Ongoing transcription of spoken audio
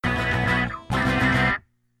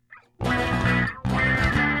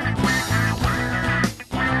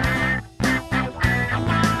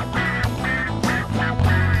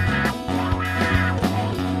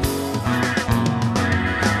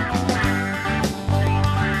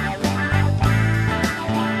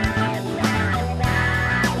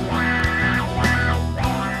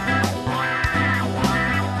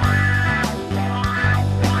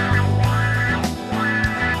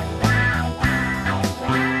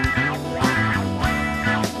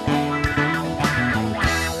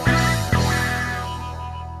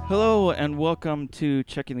and welcome to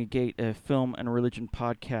Checking the Gate, a film and religion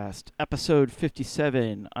podcast, episode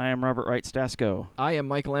 57. I am Robert Wright Stasko. I am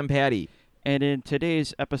Michael M. Patty. And in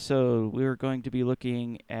today's episode, we're going to be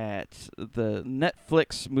looking at the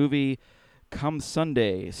Netflix movie Come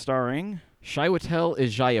Sunday, starring Chiwetel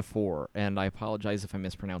Ejiofor, and I apologize if I'm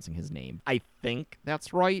mispronouncing his name. I think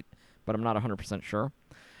that's right, but I'm not 100% sure.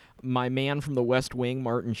 My man from The West Wing,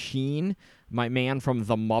 Martin Sheen. My man from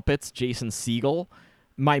The Muppets, Jason Segel.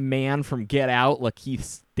 My man from Get Out, Lakeith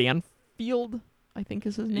Stanfield, I think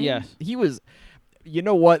is his name. Yes. He was, you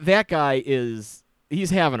know what, that guy is,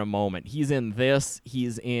 he's having a moment. He's in this,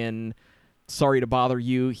 he's in Sorry to Bother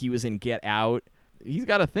You, he was in Get Out. He's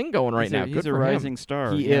got a thing going right now. He's Good a for rising him.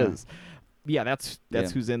 star. He is. Yeah, that's Yeah.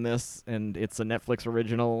 who's in this, and it's a Netflix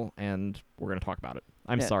original, and we're going to talk about it.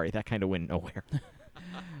 I'm Yeah. sorry, that kind of went nowhere.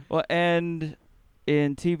 Well, and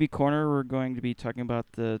in TV Corner, we're going to be talking about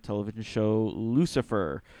the television show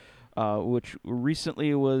Lucifer, which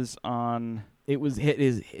recently was on...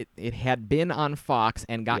 It had been on Fox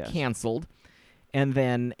and got Yes. canceled, and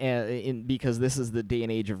then because this is the day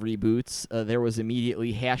and age of reboots, there was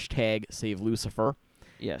immediately hashtag Save Lucifer,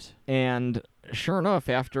 Yes. and sure enough,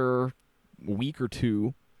 after a week or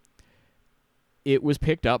two, it was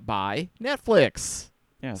picked up by Netflix.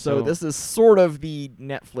 Yeah. So this is sort of the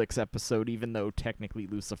Netflix episode, even though technically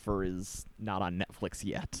Lucifer is not on Netflix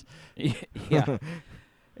yet. yeah.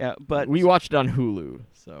 Yeah, but... We watched it on Hulu,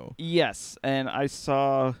 so... Yes, and I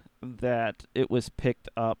saw that it was picked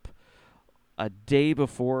up a day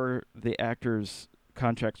before the actors'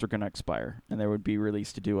 contracts were going to expire, and they would be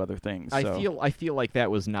released to do other things. I so. feel like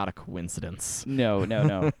that was not a coincidence. No.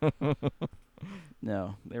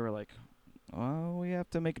 No, they were like, well, we have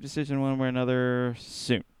to make a decision one way or another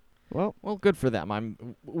soon. Well, Well, good for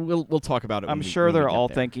them. We'll talk about it. I'm when sure we they're get all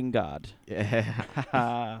there. thanking God.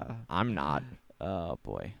 Yeah. I'm not. Oh,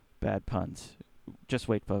 boy. Bad puns. Just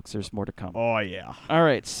wait, folks. There's more to come. Oh yeah. All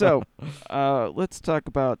right, so let's talk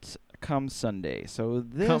about Come Sunday. So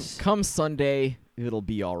this... Come Sunday, it'll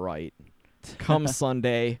be all right. Come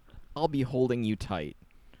Sunday, I'll be holding you tight.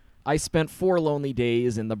 I spent 4 lonely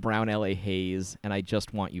days in the brown LA haze, and I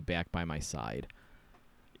just want you back by my side.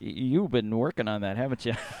 You've been working on that, haven't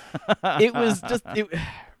you? It was just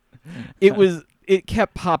it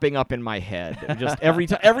kept popping up in my head. Just every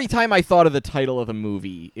time I thought of the title of the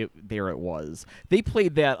movie, there it was. They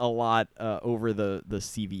played that a lot over the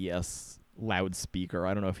CVS loudspeaker.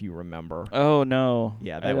 I don't know if you remember. Oh no.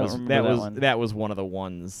 Yeah, I don't remember that one. that was one of the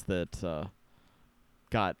ones that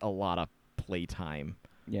got a lot of playtime.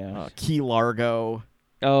 Yeah. Key Largo.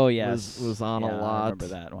 Oh yes. was on Yeah, a lot. I remember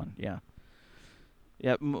that one. Yeah.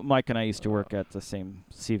 Yeah. Mike and I used to work at the same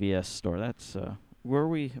CVS store. That's where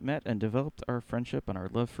we met and developed our friendship and our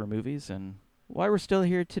love for movies, and why we're still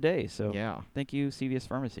here today. So Yeah. thank you, CVS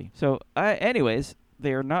Pharmacy. So, anyways,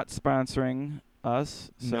 they are not sponsoring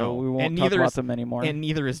us, so No. we won't And talk neither about is- them anymore. And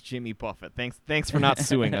neither is Jimmy Buffett. Thanks for not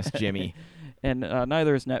suing us, Jimmy. And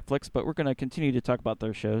neither is Netflix, but we're going to continue to talk about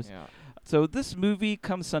their shows. Yeah. So this movie,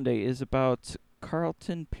 Come Sunday, is about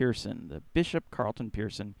Carlton Pearson, the Bishop Carlton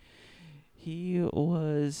Pearson. He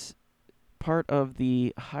was part of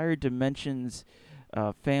the Higher Dimensions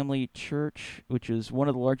Family Church, which is one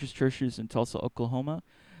of the largest churches in Tulsa, Oklahoma,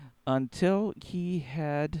 until he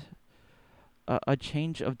had a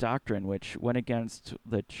change of doctrine, which went against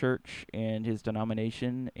the church and his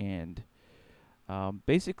denomination, and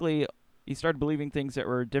basically he started believing things that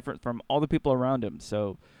were different from all the people around him.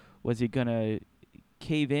 So was he going to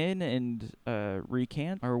cave in and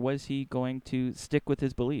recant, or was he going to stick with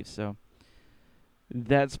his beliefs? So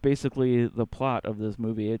that's basically the plot of this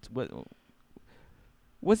movie. It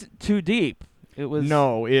wasn't too deep. It was...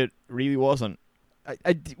 No, it really wasn't.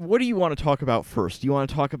 What do you want to talk about first? Do you want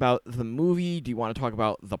to talk about the movie? Do you want to talk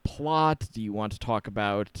about the plot? Do you want to talk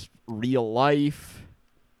about real life?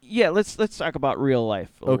 Yeah, let's talk about real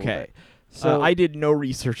life a little Okay. bit. So I did no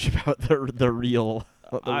research about the real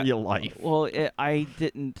life. Well, I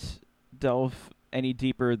didn't delve any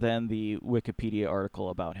deeper than the Wikipedia article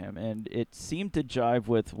about him, and it seemed to jive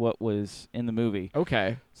with what was in the movie.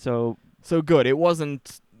 Okay. So So good. It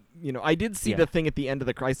wasn't, I did see Yeah. the thing at the end of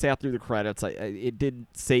I sat through the credits. It did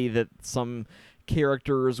say that some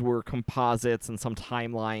characters were composites and some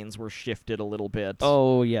timelines were shifted a little bit.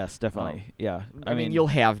 oh yes, definitely. Yeah. I mean, you'll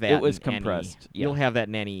have that. it was in any- compressed. Yeah. You'll have that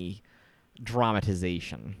in any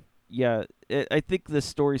dramatization. Yeah, I think the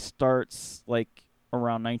story starts like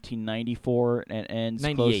around 1994 and ends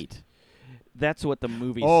close. 98. That's what the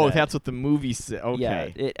movie Oh, said. that's what the movie said. Okay. Yeah,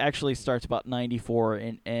 it actually starts about 94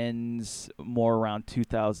 and ends more around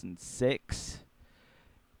 2006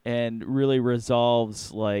 and really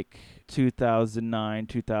resolves like 2009,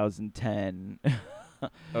 2010.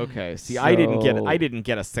 Okay. See, So, I didn't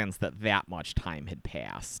get a sense that much time had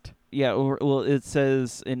passed. Yeah, well, it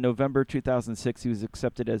says in November 2006 he was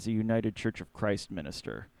accepted as a United Church of Christ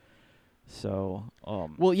minister. So,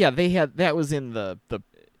 Well, yeah, that was in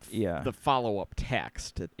yeah, the follow-up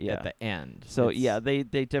text at yeah. the end. So It's yeah, they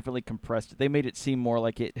definitely compressed it. They made it seem more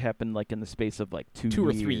like it happened like in the space of like 2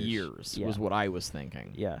 or 3 years Yeah, was what I was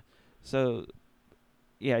thinking. yeah. So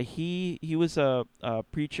yeah, he was a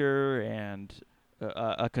preacher and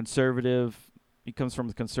a conservative. He comes from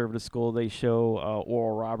the conservative school. They show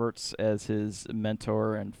Oral Roberts as his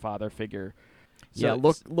mentor and father figure. Yeah,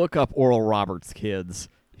 So, look up Oral Roberts, kids.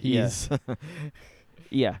 Yeah. He's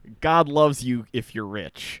yeah, God loves you if you're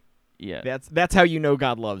rich. yeah. That's how you know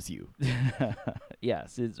God loves you.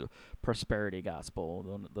 Yes, it's prosperity gospel,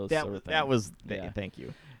 those sort of things. That was Yeah. thank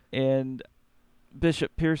you. And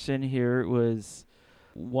Bishop Pearson here was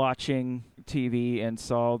watching TV and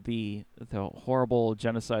saw the horrible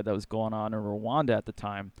genocide that was going on in Rwanda at the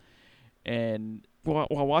time. And while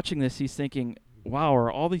watching this, he's thinking, wow,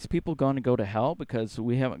 are all these people going to go to hell because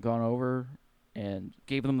we haven't gone over and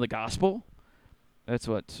gave them the gospel? That's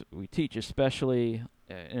what we teach, especially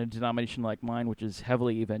in a denomination like mine, which is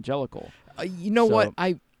heavily evangelical. You know So- what?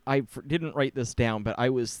 I didn't write this down, but I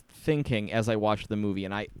was thinking as I watched the movie,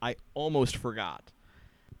 and I almost forgot.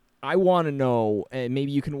 I want to know, and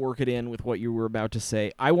maybe you can work it in with what you were about to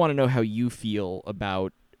say. I want to know how you feel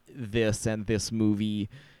about this and this movie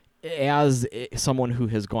as someone who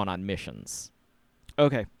has gone on missions.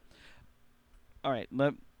 Okay. All right.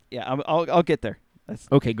 I'll get there.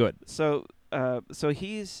 Okay, good. So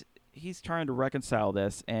he's trying to reconcile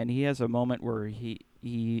this, and he has a moment where he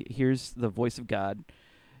hears the voice of God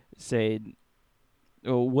say,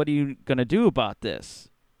 "Oh, what are you gonna do about this?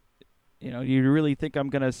 You really think I'm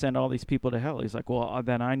gonna send all these people to hell?" He's like, "Well,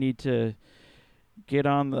 then I need to get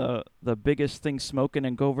on the biggest thing smoking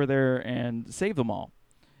and go over there and save them all.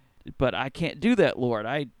 But I can't do that, Lord.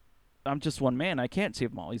 I'm just one man. I can't save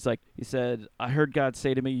them all." He said, "I heard God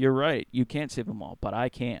say to me, you're right. You can't save them all, but I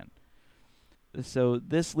can." So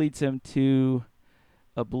this leads him to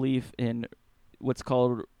a belief in what's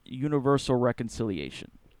called universal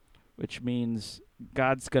reconciliation, which means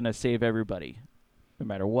God's going to save everybody, no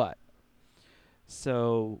matter what.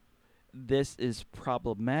 So this is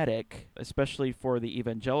problematic, especially for the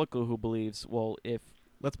evangelical who believes, well, if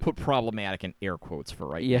Let's put problematic in air quotes for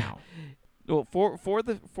right Yeah. now. well, for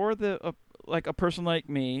the like a person like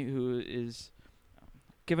me who is,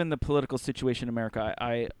 given the political situation in America,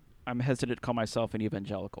 I'm hesitant to call myself an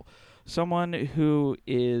evangelical. Someone who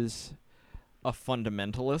is A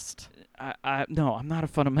fundamentalist? no, I'm not a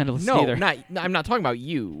fundamentalist No, either. I'm not talking about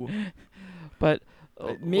you. But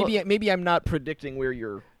Maybe I'm not predicting where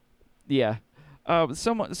you're. yeah,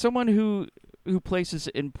 someone who places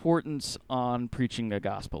importance on preaching the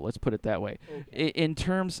gospel. Let's put it that way. In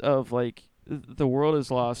terms of like the world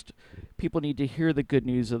is lost, people need to hear the good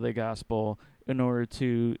news of the gospel in order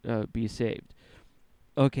to be saved.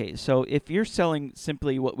 Okay, so if you're selling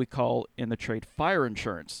simply what we call in the trade fire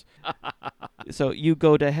insurance, so you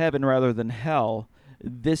go to heaven rather than hell,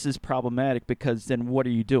 this is problematic because then what are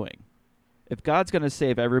you doing? If God's going to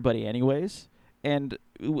save everybody anyways, and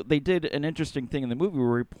they did an interesting thing in the movie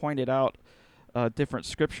where he pointed out different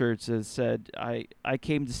scriptures that said, I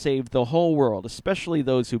came to save the whole world, especially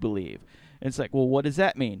those who believe. And it's like, well, what does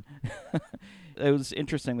that mean? It was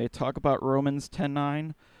interesting. They talk about Romans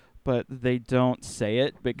 10:9, but they don't say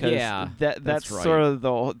it because that's right. sort of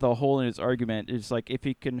the hole in his argument. Is like, if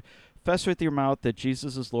you can confess with your mouth that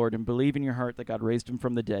Jesus is Lord and believe in your heart that God raised him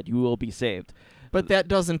from the dead, you will be saved. But that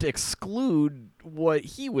doesn't exclude what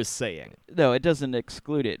he was saying. No, it doesn't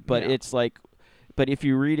exclude it, but Yeah. it's like, but if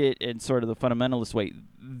you read it in sort of the fundamentalist way,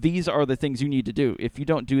 these are the things you need to do. If you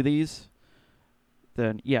don't do these,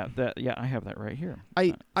 then I have that right here.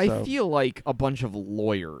 I So- feel like a bunch of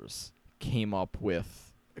lawyers came up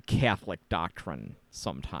with Catholic doctrine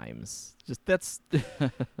sometimes. Just that's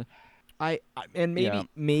and Yeah.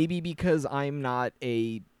 maybe because I'm not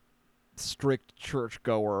a strict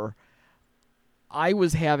churchgoer, I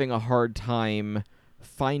was having a hard time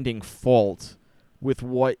finding fault with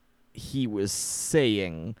what he was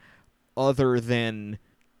saying, other than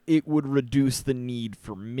it would reduce the need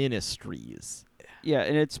for ministries. Yeah,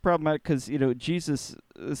 and it's problematic because, Jesus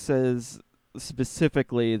says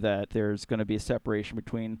specifically that there's going to be a separation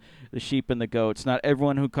between the sheep and the goats. Not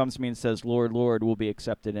everyone who comes to me and says, Lord, Lord, will be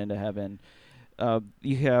accepted into heaven.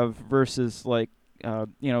 You have verses like,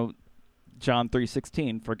 John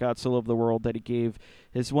 3:16, for God so loved the world that he gave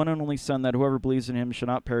his one and only Son, that whoever believes in him shall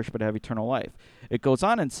not perish but have eternal life. It goes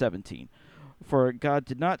on in 17. For God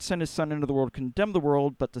did not send his Son into the world to condemn the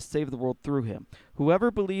world, but to save the world through him.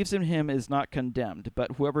 Whoever believes in him is not condemned,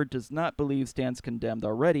 but whoever does not believe stands condemned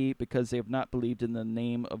already, because they have not believed in the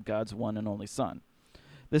name of God's one and only Son.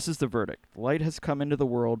 This is the verdict. Light has come into the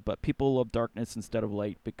world, but people love darkness instead of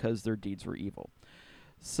light, because their deeds were evil.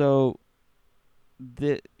 So,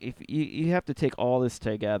 if you have to take all this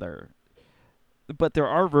together. But there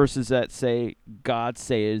are verses that say God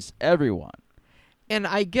saves everyone. And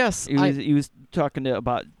I guess He was talking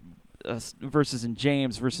about verses in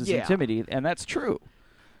James, verses in Timothy, and that's true.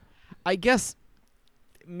 I guess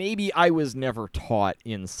maybe I was never taught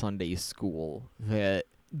in Sunday school that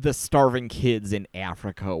the starving kids in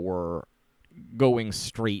Africa were going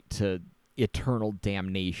straight to eternal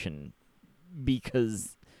damnation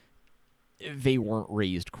because they weren't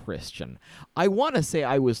raised Christian. I want to say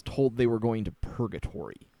I was told they were going to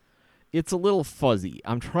purgatory. It's a little fuzzy.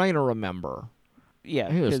 I'm trying to remember. Yeah, I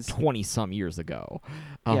think it was 20-some years ago.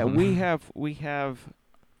 Yeah, we have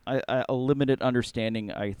a limited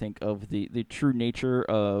understanding, I think, of the true nature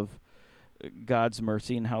of God's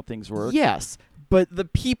mercy and how things work. Yes, but the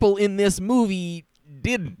people in this movie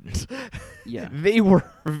didn't. Yeah. They were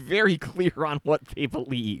very clear on what they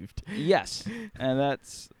believed. Yes, and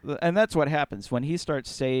that's what happens when he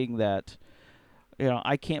starts saying that.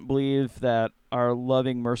 I can't believe that our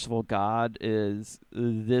loving, merciful God is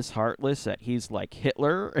this heartless, that he's like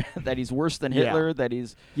Hitler, that he's worse than Hitler, that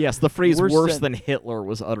he's... Yes, the phrase worse than Hitler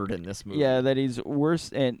was uttered in this movie. Yeah, that he's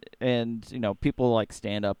worse, and people like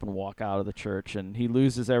stand up and walk out of the church, and he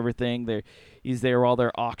loses everything. He's there while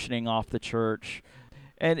they're auctioning off the church.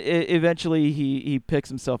 And eventually he picks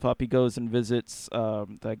himself up. He goes and visits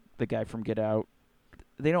the guy from Get Out.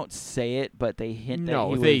 They don't say it, but they hint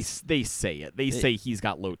that they say it. They say he's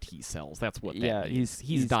got low T cells. That's what that means.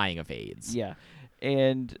 He's dying of AIDS. Yeah,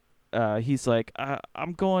 and he's like,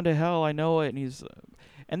 I'm going to hell. I know it.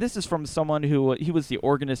 And this is from someone he was the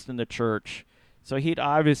organist in the church, so he'd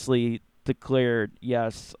obviously declared,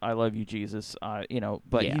 yes, I love you, Jesus.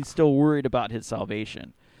 But he's still worried about his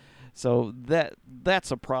salvation. So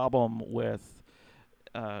that's a problem with.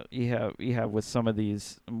 You have with some of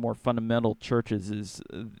these more fundamental churches is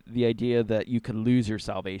the idea that you can lose your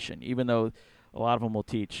salvation, even though a lot of them will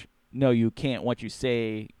teach, no, you can't. Once you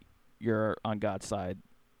say you're on God's side,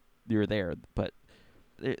 you're there. But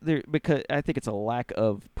because I think it's a lack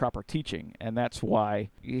of proper teaching, and that's why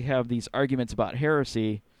you have these arguments about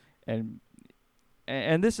heresy, and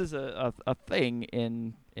this is a thing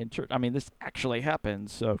in church. I mean, this actually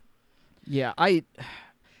happens. So yeah,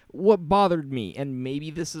 what bothered me, and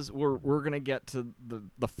maybe this is we're gonna get to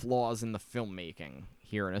the flaws in the filmmaking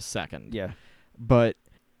here in a second. Yeah, but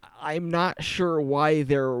I'm not sure why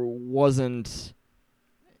there wasn't,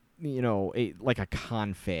 a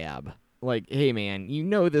confab. Like, hey man,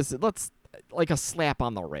 this. Let's like a slap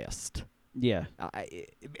on the wrist. Yeah.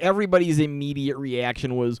 Everybody's immediate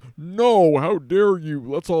reaction was, "No, how dare you?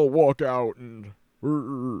 Let's all walk out." And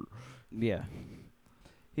yeah.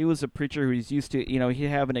 He was a preacher who's used to, he'd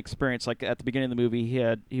have an experience like at the beginning of the movie.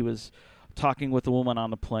 He was talking with a woman on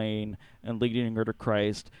the plane and leading her to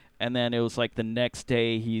Christ, and then it was like the next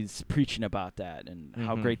day he's preaching about that and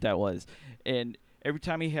how great that was. And every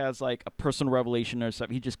time he has like a personal revelation or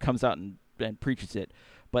something, he just comes out and preaches it.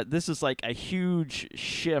 But this is like a huge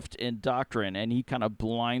shift in doctrine, and he kind of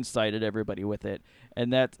blindsided everybody with it.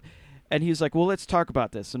 And he's like, well, let's talk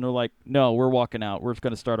about this. And they're like, no, we're walking out. We're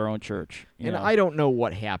going to start our own church. I don't know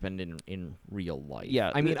what happened in real life.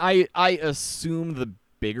 Yeah. I mean, I assume the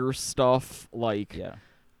bigger stuff, like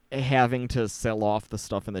having to sell off the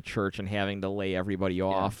stuff in the church and having to lay everybody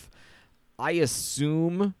off, I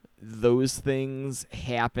assume those things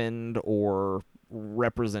happened or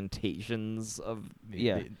representations of...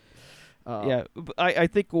 I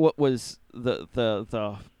think what was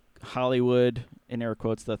the Hollywood, in air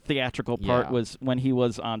quotes, the theatrical part was when he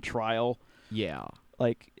was on trial. Yeah.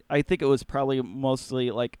 Like, I think it was probably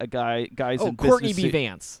mostly like guys in Courtney business. B.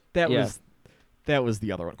 Vance. That was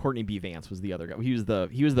the other one. Courtney B. Vance was the other guy. He was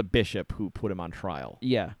the bishop who put him on trial.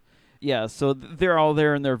 Yeah. Yeah, so they're all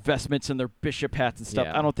there in their vestments and their bishop hats and stuff.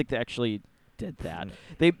 Yeah. I don't think they actually did that.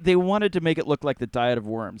 They wanted to make it look like the Diet of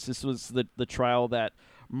Worms. This was the trial that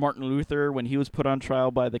Martin Luther, when he was put on trial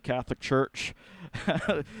by the Catholic Church,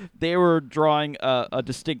 they were drawing a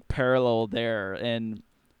distinct parallel there. And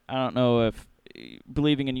I don't know if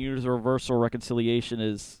believing in universal reconciliation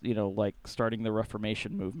is, like starting the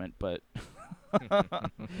Reformation movement, but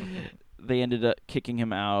they ended up kicking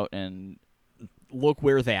him out, and look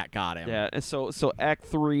where that got him. Yeah, so Act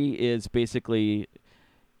 3 is basically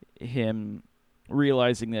him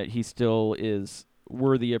realizing that he still is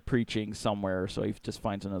worthy of preaching somewhere, so he just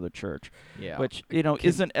finds another church. Yeah. Which,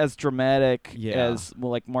 isn't as dramatic Yeah. as,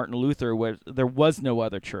 like Martin Luther, where there was no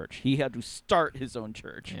other church. He had to start his own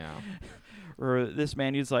church. Yeah. Or this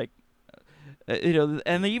man, he's like,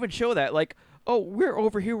 and they even show that, like, oh, we're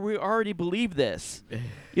over here. We already believe this.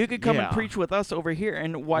 You could come and Yeah. preach with us over here.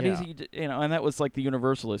 And why does he, and that was like the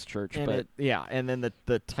Universalist church. And and then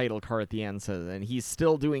the title card at the end says, and he's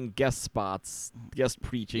still doing guest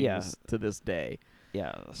preachings to this day.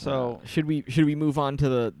 Yeah. So should we move on to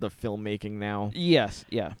the filmmaking now? Yes.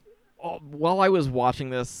 Yeah. While I was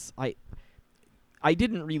watching this, I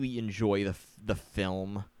didn't really enjoy the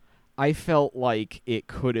film. I felt like it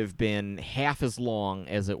could have been half as long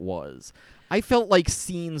as it was. I felt like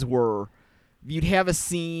scenes were, you'd have a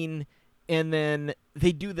scene and then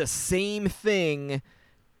they do the same thing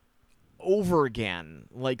over again.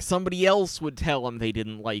 Like somebody else would tell him they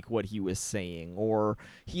didn't like what he was saying, or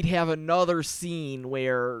he'd have another scene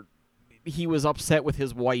where he was upset with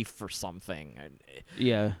his wife or something.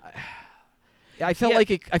 Yeah. I felt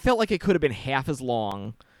like it could have been half as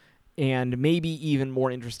long and maybe even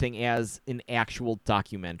more interesting as an actual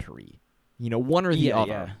documentary. One or the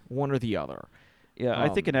other. Yeah. One or the other. Yeah, I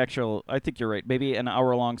think I think you're right. Maybe an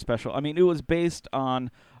hour-long special. I mean, it was based on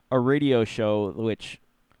a radio show, which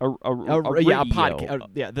a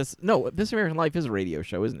podcast. This American Life is a radio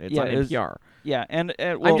show, isn't it? It's on NPR. Yeah, and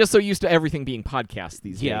well, I'm just so used to everything being podcasts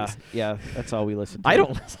these days. Yeah, that's all we listen to. I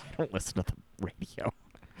don't listen to the radio.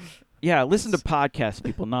 Yeah, listen to podcasts,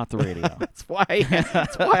 people, not the radio. That's why I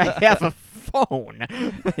have a phone.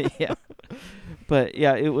 Yeah. But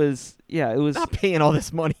it was I'm not paying all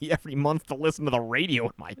this money every month to listen to the radio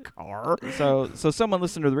in my car. So someone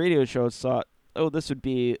listened to the radio show and thought, oh, this would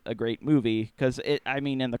be a great movie, because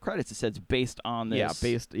in the credits it says based on this.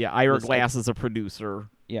 Ira Glass is a producer.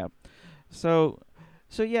 Yeah. So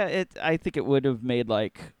I think it would have made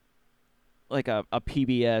like a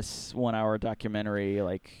PBS 1 hour documentary,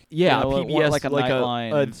 like PBS like a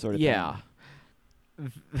Nightline sort of thing. Yeah.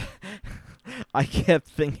 I kept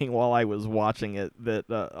thinking while I was watching it that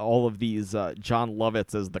all of these John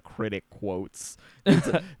Lovitz as the critic quotes.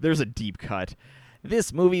 There's a deep cut.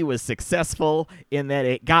 This movie was successful in that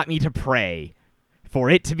it got me to pray for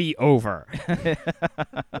it to be over.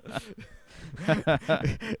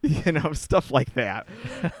 Stuff like that.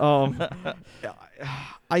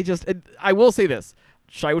 I will say this.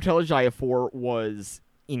 Chiwetel Ejiofor was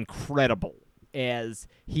incredible as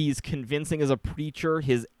he's convincing as a preacher.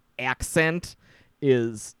 His accent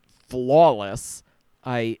is flawless.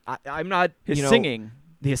 I'm not singing.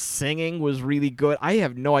 His singing was really good. I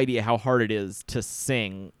have no idea how hard it is to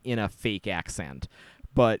sing in a fake accent,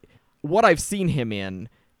 but what I've seen him in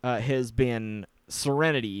has been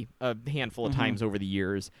Serenity a handful of times over the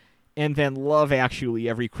years, and then Love Actually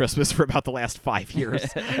every Christmas for about the last 5 years.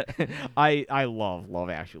 I love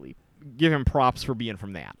Love Actually. Give him props for being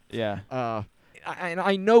from that. Yeah.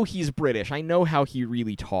 I know he's British. I know how he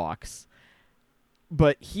really talks,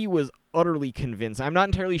 but he was utterly convincing. I'm not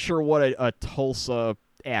entirely sure what a Tulsa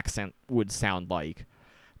accent would sound like,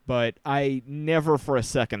 but I never for a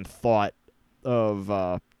second thought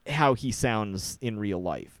of how he sounds in real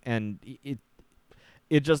life, and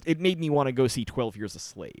it made me want to go see 12 Years a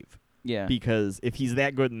Slave. Yeah. Because if he's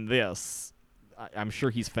that good in this, I'm sure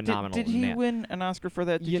he's phenomenal. Did he win an Oscar for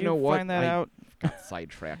that? Did you know what? Find that out? Got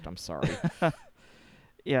sidetracked. I'm sorry.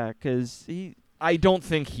 Yeah, because I don't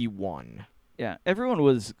think he won. Yeah, everyone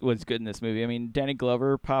was good in this movie. I mean, Danny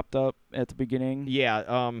Glover popped up at the beginning.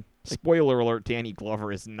 Yeah. Spoiler alert: Danny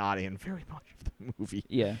Glover is not in very much of the movie.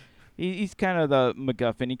 Yeah, he's kind of the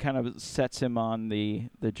MacGuffin. He kind of sets him on the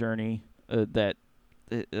journey that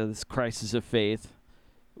this crisis of faith.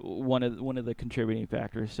 One of the contributing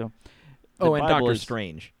factors. So. And Doctor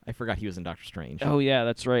Strange. I forgot he was in Doctor Strange. Oh yeah,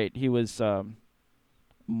 that's right. He was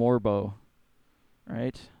Morbo,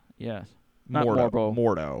 right? Yeah. Not Morbo.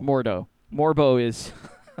 Mordo. Morbo is.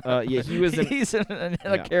 He was. He's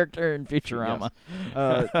a character in Futurama.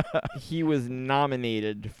 Yes. He was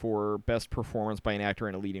nominated for Best Performance by an Actor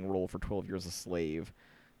in a Leading Role for 12 Years a Slave.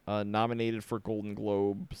 Nominated for Golden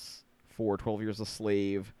Globes for 12 Years a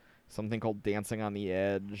Slave. Something called Dancing on the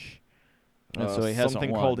Edge. So he hasn't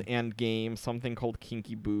something won. called Endgame. Something called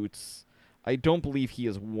Kinky Boots. I don't believe he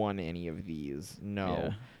has won any of these. No.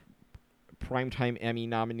 Yeah. Primetime Emmy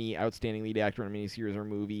nominee, Outstanding Lead Actor in a Miniseries or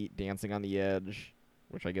Movie, Dancing on the Edge,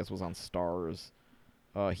 which I guess was on Stars.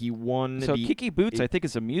 He won. So Kinky Boots, I think,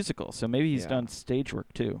 is a musical. So maybe he's done stage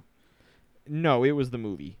work too. No, it was the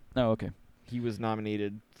movie. Oh, okay. He was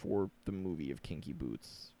nominated for the movie of Kinky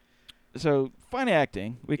Boots. So fine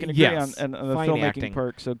acting. We can agree Yes, on the fine filmmaking acting.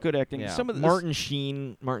 part. So good acting. Yeah. Some of the Martin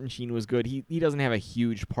Sheen was good. He doesn't have a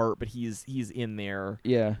huge part, but he's in there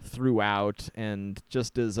yeah. throughout, and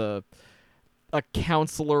just as a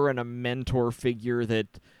counselor and a mentor figure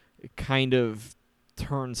that kind of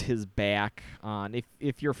turns his back on.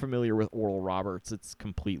 If you're familiar with Oral Roberts, it's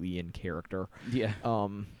completely in character. Yeah.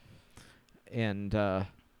 And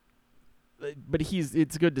but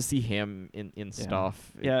it's good to see him in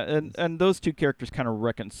stuff. Yeah, and those two characters kind of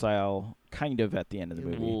reconcile kind of at the end of the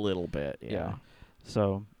movie. A little bit, Yeah.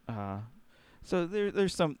 So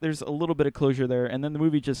there's a little bit of closure there, and then the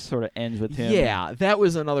movie just sort of ends with him. Yeah, that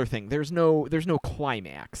was another thing. There's no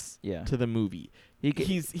climax Yeah. to the movie.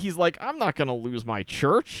 He's like, I'm not gonna lose my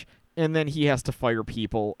church, and then he has to fire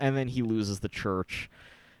people, and then he loses the church,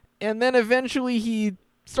 and then eventually he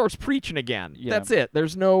starts preaching again. Yeah. That's it.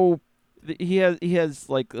 There's no. He has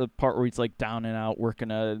like a part where he's like down and out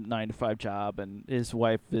working a 9-to-5 job, and his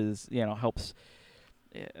wife is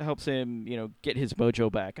helps him get his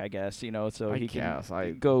mojo back, I guess, so he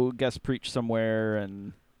can go guest preach somewhere,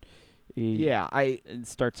 and he and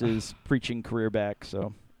starts his preaching career back.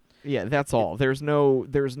 So yeah, that's all. There's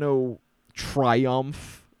no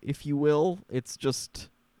triumph, if you will. It's just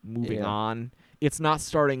moving on. It's not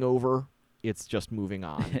starting over. It's just moving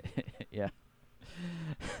on. Yeah.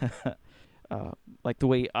 Like the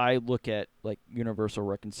way I look at like universal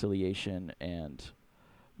reconciliation and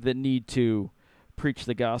the need to preach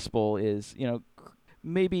the gospel is,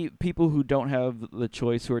 maybe people who don't have the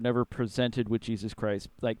choice, who are never presented with Jesus Christ,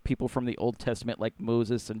 like people from the Old Testament, like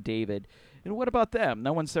Moses and David. And what about them?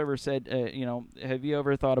 No one's ever said, have you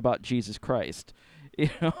ever thought about Jesus Christ?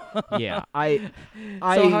 Yeah,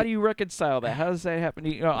 So how do you reconcile that? How does that happen?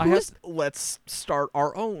 Let's start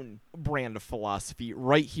our own brand of philosophy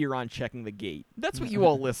right here on Checking the Gate. That's what you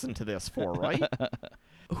all listen to this for, right?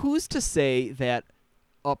 Who's to say that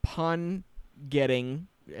upon getting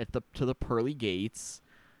to the pearly gates,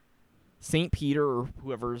 St. Peter or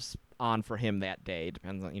whoever's on for him that day,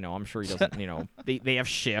 depends on, I'm sure he doesn't, they have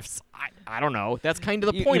shifts. I don't know. That's kind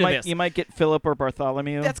of the point of this. You might get Philip or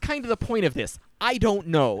Bartholomew. That's kind of the point of this. I don't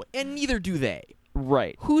know, and neither do they.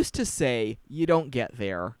 Right. Who's to say you don't get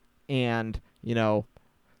there and,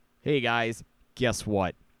 hey guys, guess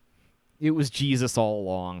what? It was Jesus all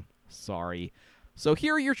along. Sorry. So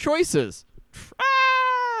here are your choices.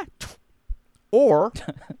 Or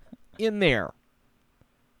in there.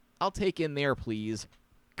 I'll take in there, please.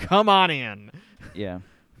 Come on in. Yeah.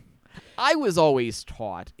 I was always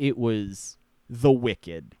taught it was the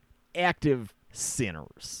wicked, active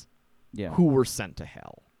sinners who were sent to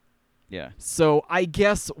hell. Yeah. So I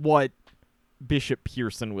guess what Bishop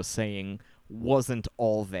Pearson was saying wasn't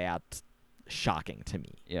all that shocking to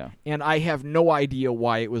me. Yeah. And I have no idea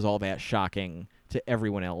why it was all that shocking to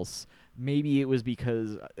everyone else. Maybe it was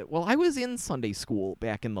because, I was in Sunday school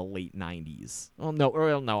back in the late 90s.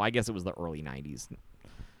 No, I guess it was the early 90s.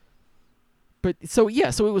 But so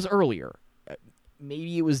it was earlier.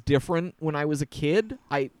 Maybe it was different when I was a kid.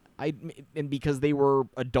 And because they were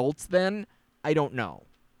adults then, I don't know.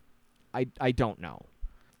 I don't know.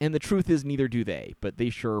 And the truth is, neither do they. But they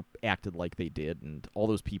sure acted like they did, and all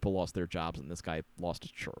those people lost their jobs, and this guy lost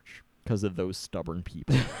his church because of those stubborn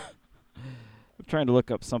people. I'm trying to look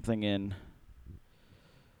up something in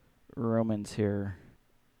Romans here.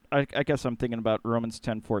 I guess I'm thinking about Romans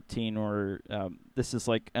 10:14, where this is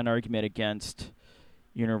like an argument against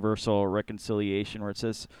universal reconciliation, where it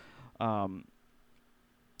says,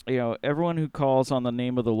 everyone who calls on the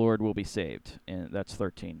name of the Lord will be saved. And that's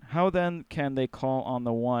 13. How then can they call on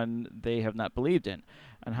the one they have not believed in?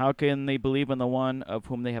 And how can they believe in the one of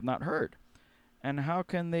whom they have not heard? And how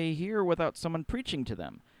can they hear without someone preaching to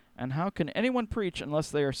them? And how can anyone preach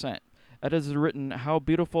unless they are sent? As is written, how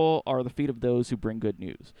beautiful are the feet of those who bring good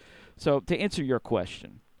news. So to answer your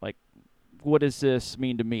question, like, what does this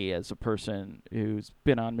mean to me as a person who's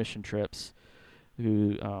been on mission trips,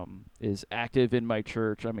 who is active in my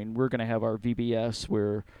church? I mean, we're going to have our VBS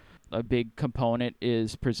where a big component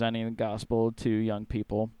is presenting the gospel to young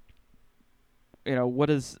people. What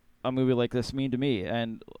does a movie like this mean to me?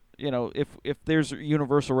 And, if there's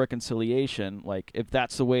universal reconciliation, like if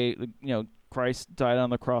that's the way, Christ died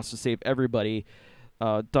on the cross to save everybody,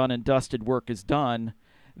 done and dusted, work is done,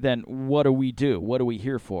 then what do we do? What are we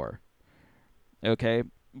here for? Okay?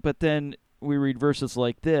 But then we read verses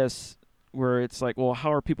like this where it's like, well,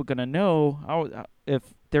 how are people going to know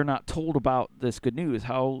if they're not told about this good news?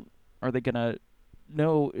 How are they going to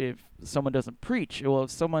know if someone doesn't preach? Well,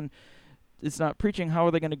 if someone is not preaching, how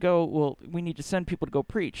are they going to go? Well, we need to send people to go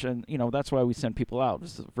preach, and that's why we send people out.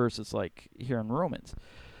 This is verses like here in Romans.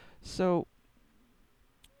 So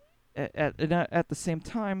at the same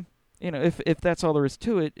time, if that's all there is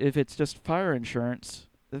to it, if it's just fire insurance,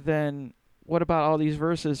 then what about all these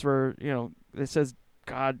verses where it says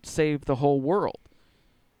God saved the whole world?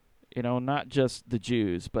 Not just the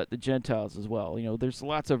Jews, but the Gentiles as well. There's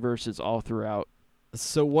lots of verses all throughout.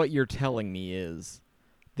 So what you're telling me is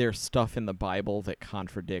there's stuff in the Bible that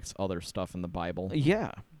contradicts other stuff in the Bible?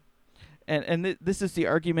 Yeah. And this is the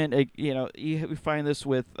argument, we find this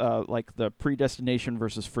with like the predestination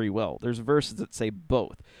versus free will. There's verses that say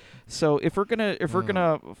both. So if we're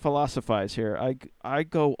gonna philosophize here, I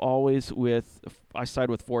go always I side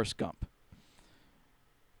with Forrest Gump.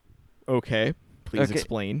 Okay, please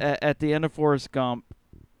explain. At the end of Forrest Gump,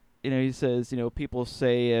 he says, people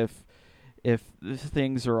say if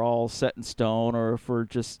things are all set in stone, or if we're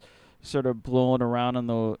just sort of blowing around in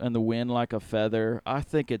the wind like a feather. I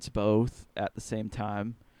think it's both at the same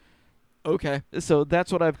time. Okay. So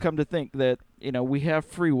that's what I've come to think, that we have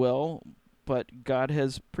free will, but God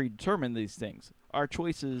has predetermined these things. Our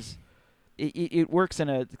choices, it works in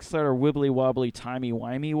a sort of wibbly wobbly timey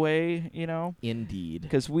wimey way, Indeed.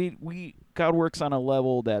 because God works on a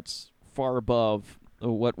level that's far above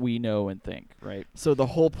what we know and think, right? So the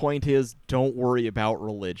whole point is, don't worry about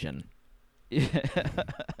religion.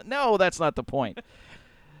 No, that's not the point.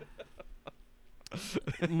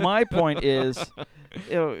 My point is,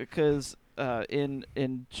 because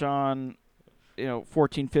in John,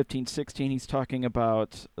 14, 15, 16, he's talking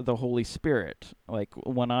about the Holy Spirit. Like,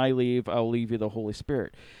 when I leave, I'll leave you the Holy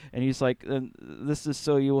Spirit. And he's like, this is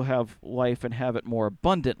so you will have life and have it more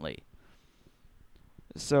abundantly.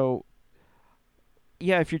 So,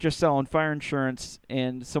 yeah, if you're just selling fire insurance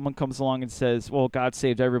and someone comes along and says, well, God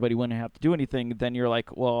saved everybody, wouldn't have to do anything, then you're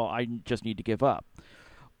like, well, I just need to give up.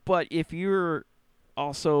 But if you're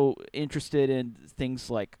also interested in things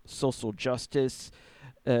like social justice,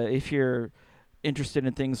 if you're interested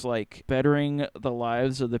in things like bettering the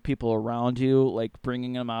lives of the people around you, like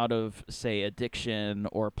bringing them out of, say, addiction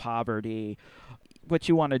or poverty, what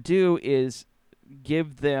you want to do is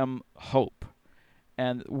give them hope.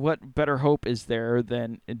 And what better hope is there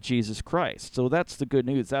than Jesus Christ? So that's the good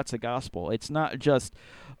news. That's the gospel. It's not just,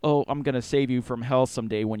 oh, I'm going to save you from hell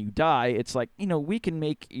someday when you die. It's like, we can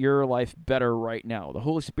make your life better right now. The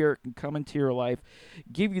Holy Spirit can come into your life,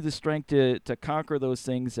 give you the strength to conquer those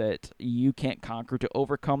things that you can't conquer, to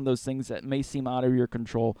overcome those things that may seem out of your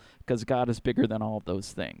control, because God is bigger than all of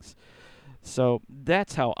those things. So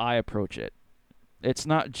that's how I approach it. It's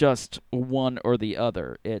not just one or the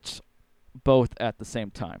other. It's both at the same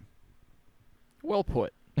time. Well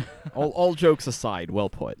put. all jokes aside, well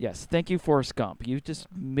put. Yes, thank you, Forrest Gump. You just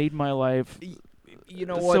made my life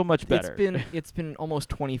so much better. It's been almost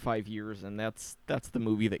 25 years, and that's the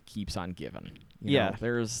movie that keeps on giving. Yeah.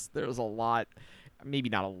 There's a lot, maybe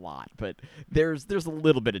not a lot, but there's a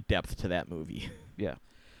little bit of depth to that movie. Yeah.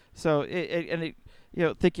 So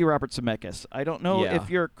thank you, Robert Zemeckis. I don't know if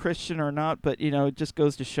you're a Christian or not, but it just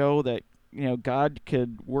goes to show that God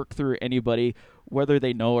could work through anybody, whether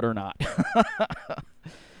they know it or not.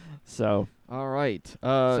 So. All right.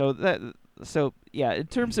 So yeah, in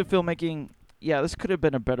terms of filmmaking, this could have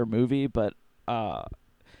been a better movie, but and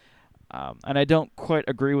I don't quite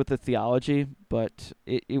agree with the theology, but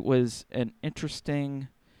it was an interesting.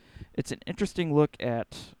 It's an interesting look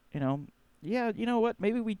at you know what?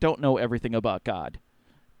 Maybe we don't know everything about God.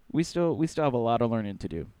 We still have a lot of learning to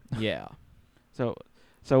do. Yeah. So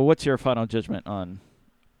what's your final judgment on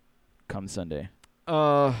Come Sunday?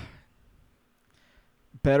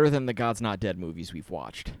 Better than the God's Not Dead movies we've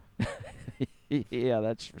watched. Yeah,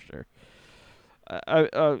 that's for sure.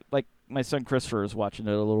 I like my son Christopher was watching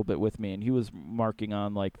it a little bit with me, and he was marking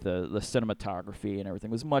on like the cinematography and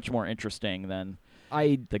everything. It was much more interesting than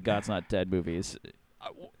the God's Not Dead movies.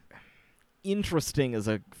 Interesting is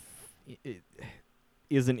an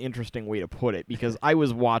interesting way to put it, because I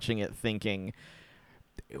was watching it thinking,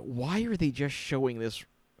 why are they just showing this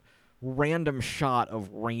random shot of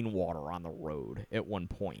rainwater on the road at one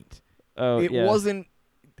point? It wasn't,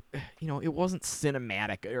 it wasn't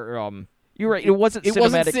cinematic, or you're right. It wasn't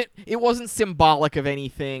cinematic. It wasn't symbolic of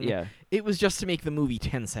anything. Yeah. It was just to make the movie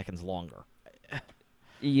 10 seconds longer.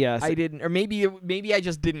 Yes. I didn't, or maybe I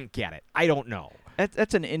just didn't get it. I don't know.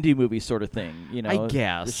 That's an indie movie sort of thing, I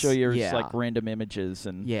guess. To show you like random images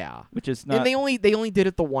and which is not. And they only did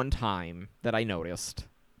it the one time that I noticed.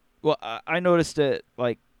 Well, I noticed it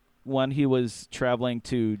like when he was traveling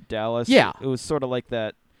to Dallas. Yeah, it was sort of like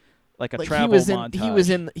that, like a travel montage.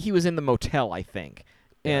 He was in the motel, I think,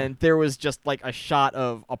 and there was just like a shot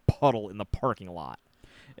of a puddle in the parking lot.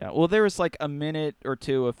 Yeah, well, there was like a minute or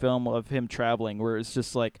two of film of him traveling where it's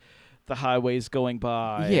just like the highways going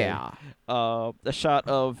by. Yeah. A shot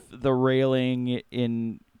of the railing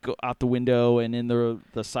out the window and in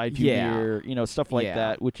the side view mirror, stuff like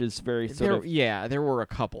that, which is very sort of there were a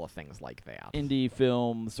couple of things like that. indie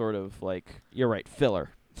film, sort of like, you're right, filler.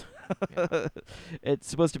 Yeah. It's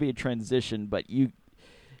supposed to be a transition, but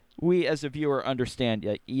we as a viewer understand.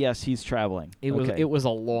 Yes, he's traveling. It Okay. was a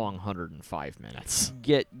long 105 minutes.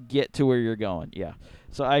 Get to where you're going. Yeah.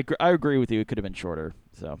 So I agree with you. It could have been shorter.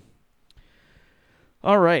 So.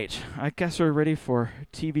 All right, I guess we're ready for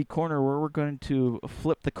TV Corner, where we're going to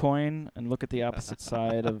flip the coin and look at the opposite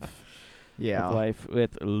side of life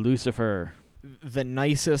with Lucifer. The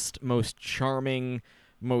nicest, most charming,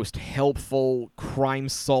 most helpful,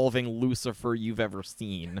 crime-solving Lucifer you've ever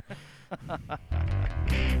seen.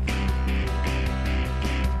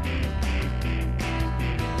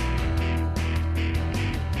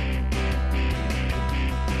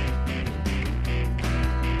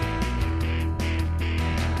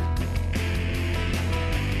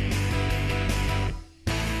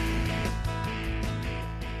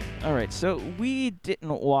 All right, so we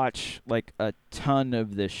didn't watch like a ton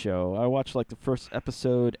of this show. I watched like the first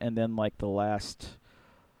episode and then like the last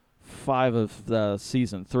 5 of the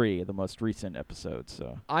season 3, the most recent episodes.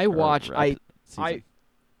 So I watched. season.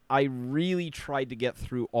 I really tried to get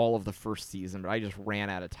through all of the first season, but I just ran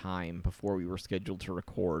out of time before we were scheduled to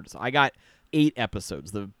record. So I got 8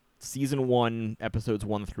 episodes, the season 1 episodes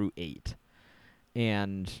 1 through 8.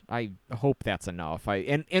 And I hope that's enough.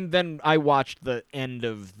 And then I watched the end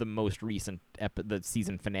of the most recent the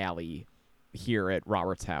season finale here at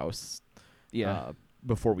Robert's house. Yeah.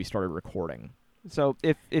 Before we started recording. So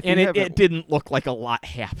if it didn't look like a lot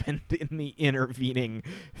happened in the intervening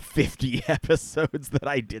 50 episodes that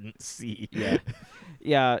I didn't see. Yeah.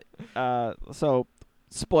 Yeah. So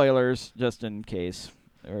spoilers, just in case,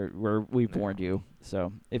 or we've warned you.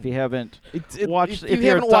 So if you haven't watched, if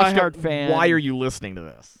you're a diehard fan, why are you listening to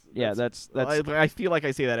this? Yeah, that's I feel like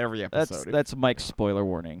I say that every episode. That's Mike's spoiler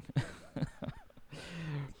warning.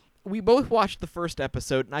 We both watched the first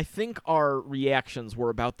episode, and I think our reactions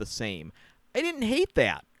were about the same. I didn't hate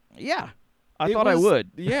that. Yeah, I thought I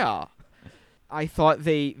would. Yeah, I thought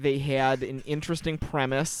they had an interesting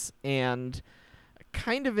premise and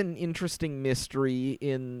kind of an interesting mystery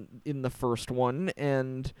in the first one,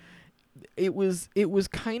 and it was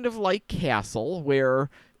kind of like Castle, where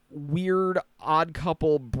weird odd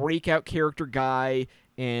couple breakout character guy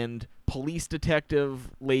and police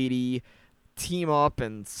detective lady team up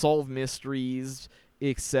and solve mysteries,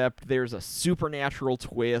 except there's a supernatural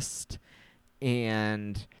twist.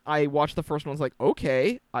 And I watched the first one, I was like,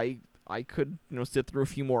 okay, I could sit through a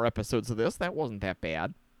few more episodes of this. That wasn't that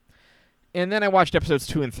bad. And then I watched episodes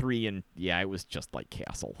 2 and 3, and yeah, it was just like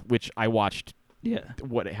Castle, which I watched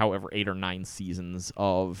however 8 or 9 seasons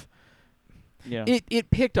of. Yeah.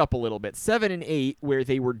 It picked up a little bit. 7 and 8, where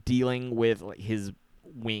they were dealing with like his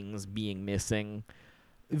wings being missing,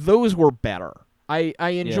 those were better. I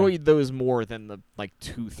enjoyed those more than the like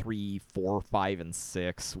 2, 3, 4, 5, and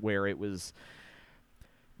 6, where it was,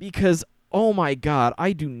 because oh my god,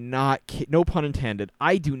 I do not no pun intended,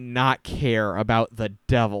 I do not care about the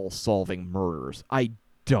devil solving murders. I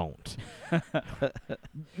don't.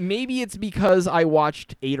 Maybe it's because I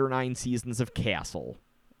watched 8 or 9 seasons of Castle.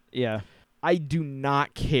 Yeah. I do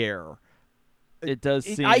not care. It does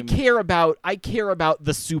seem. I care about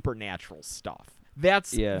the supernatural stuff.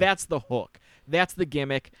 That's the hook. That's the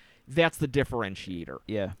gimmick. That's the differentiator.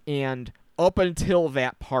 Yeah. And up until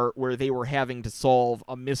that part where they were having to solve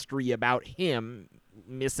a mystery about him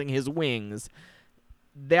missing his wings,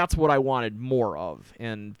 that's what I wanted more of,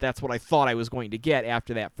 and that's what I thought I was going to get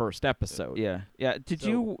after that first episode. Yeah. Did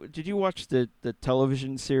you watch the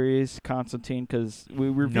television series Constantine? Because we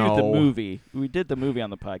reviewed the movie. We did the movie on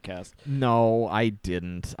the podcast. No, I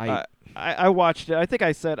didn't. I watched it. I think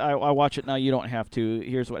I said I watch it now. You don't have to.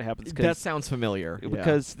 Here's what happens. That sounds familiar.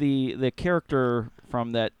 Because the character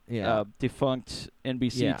from that defunct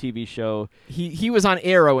NBC TV show, he was on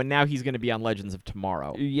Arrow, and now he's going to be on Legends of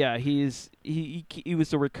Tomorrow. Yeah, he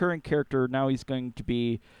was a recurring character. Now he's going to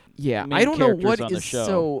be I don't know what is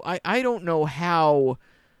so. I don't know how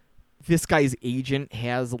this guy's agent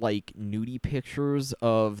has like nudie pictures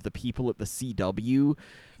of the people at the CW,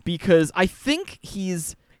 because I think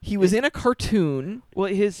he was in a cartoon.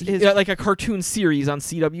 Well, his like a cartoon series on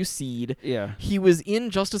CW Seed. Yeah. He was in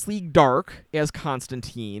Justice League Dark as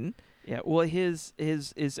Constantine. Yeah. Well, his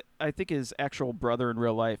I think his actual brother in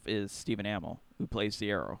real life is Stephen Amell, who plays the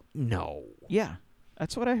Arrow. No. Yeah.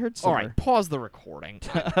 That's what I heard somewhere. All right, pause the recording.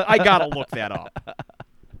 I gotta look that up.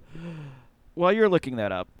 While you're looking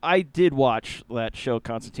that up, I did watch that show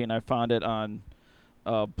Constantine. I found it on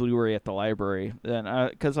Blu-ray at the library, and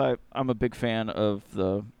because I'm a big fan of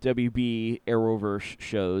the WB Arrowverse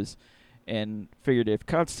shows, and figured if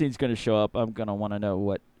Constantine's going to show up, I'm going to want to know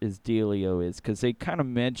what his dealio is, because they kind of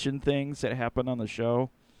mention things that happen on the show.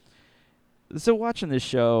 So watching this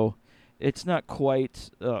show, it's not quite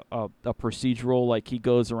a procedural, like he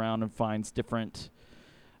goes around and finds different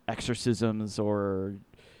exorcisms or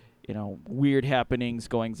weird happenings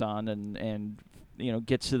goings on, and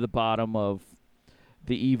gets to the bottom of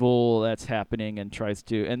the evil that's happening and tries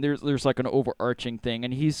to, and there's like an overarching thing,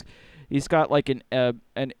 and he's got like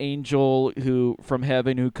an angel who from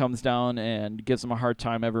heaven who comes down and gives him a hard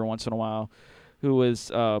time every once in a while, who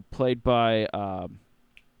was played by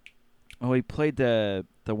he played the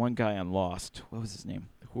one guy on Lost. What was his name?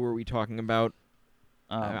 Who are we talking about?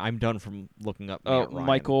 I'm done from looking up Matt Ryan.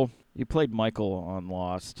 Michael. He played Michael on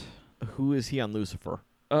Lost. Who is he on Lucifer?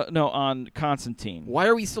 No, on Constantine. Why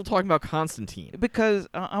are we still talking about Constantine? Because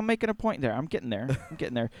I'm making a point there. I'm getting there.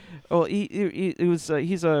 Well,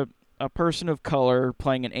 he's a person of color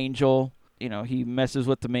playing an angel. He messes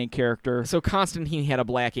with the main character. So Constantine had a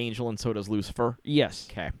black angel, and so does Lucifer? Yes.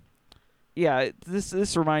 Okay. Yeah,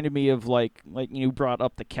 this reminded me of like you brought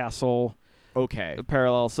up the Castle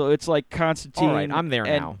parallel. So it's like Constantine All right, I'm there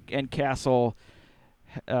now. And Castle,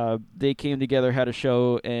 they came together, had a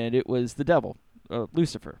show, and it was the devil.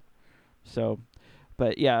 Lucifer. So,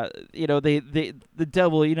 but yeah, the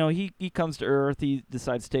devil, he comes to Earth, he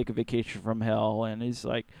decides to take a vacation from hell, and he's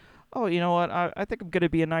like, oh, you know what, I think I'm going to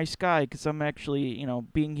be a nice guy because I'm actually,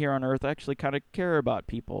 being here on Earth, I actually kind of care about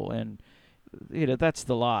people, and, that's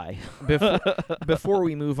the lie. Before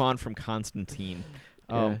we move on from Constantine,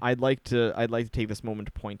 I'd like to take this moment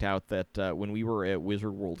to point out that when we were at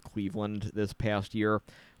Wizard World Cleveland this past year,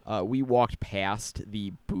 we walked past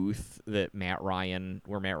the booth where Matt Ryan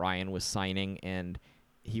was signing, and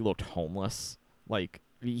he looked homeless. Like,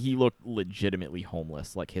 he looked legitimately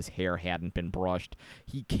homeless. Like, his hair hadn't been brushed.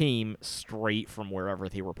 He came straight from wherever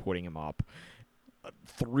they were putting him up,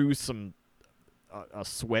 threw a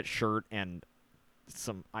sweatshirt and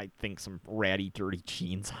some ratty, dirty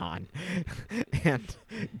jeans on, and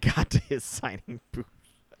got to his signing booth.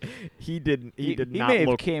 He did not may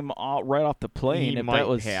look. Have came right off the plane. He if might that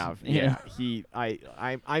was, have. Yeah.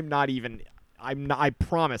 I'm not even. I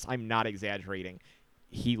promise I'm not exaggerating.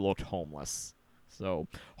 He looked homeless. So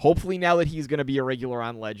hopefully now that he's going to be a regular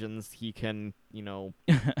on Legends, he can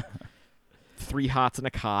 3 hots in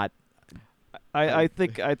a cot. I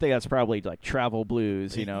think that's probably like travel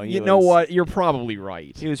blues. You know what? You're probably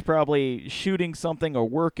right. He was probably shooting something or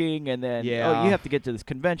working, and then you have to get to this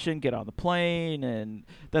convention, get on the plane, and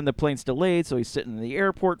then the plane's delayed, so he's sitting in the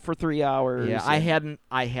airport for 3 hours. Yeah, I hadn't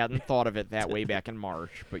thought of it that way back in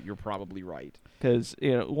March, but you're probably right. Because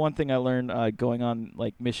one thing I learned going on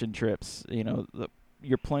like mission trips,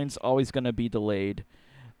 your plane's always going to be delayed.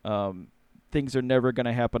 Things are never going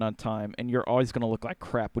to happen on time, and you're always going to look like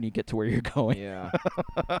crap when you get to where you're going. Yeah.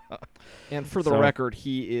 And for the record,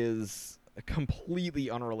 he is completely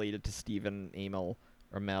unrelated to Stephen Amell.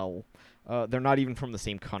 They're not even from the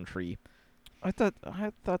same country. I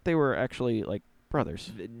thought they were actually like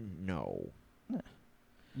brothers. No.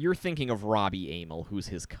 You're thinking of Robbie Amell, who's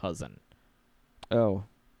his cousin. Oh.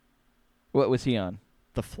 What was he on?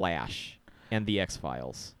 The Flash and the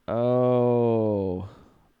X-Files. Oh.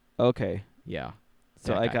 Okay. Yeah.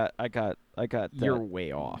 So I got You're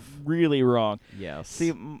way off. Really wrong. Yes.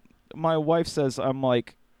 See, my wife says I'm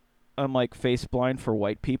like face blind for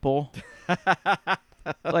white people.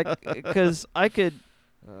 Like, because I could,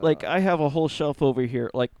 like, I have a whole shelf over here.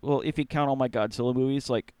 Like, well, if you count all my Godzilla movies,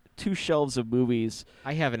 like 2 shelves of movies.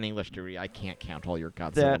 I have an English degree. I can't count all your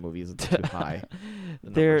Godzilla movies. It's too high. The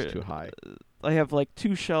number's too high. I have like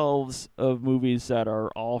 2 shelves of movies that are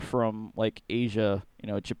all from like Asia,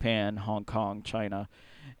 Japan, Hong Kong, China,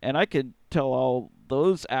 and I could tell all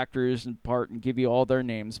those actors apart and give you all their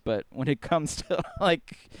names. But when it comes to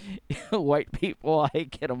like white people, I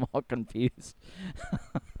get them all confused.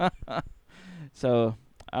 So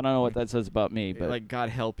I don't know what that says about me, but like, God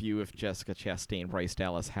help you if Jessica Chastain, Bryce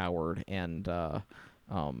Dallas Howard, and oh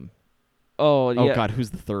God,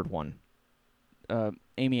 who's the third one?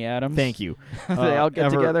 Amy Adams. Thank you. They all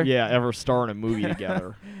get together. Yeah, ever star in a movie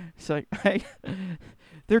together. It's like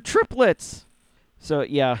they're triplets. So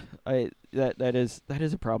yeah, that is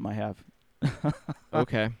a problem I have.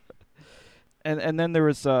 Okay. And then there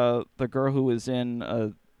was the girl who was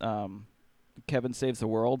in Kevin Saves the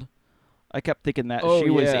World. I kept thinking that she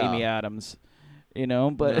was Amy Adams,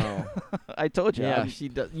 but no. I told you. Yeah, she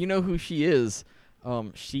does. You know who she is?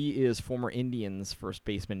 She is former Indians first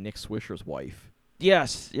baseman Nick Swisher's wife.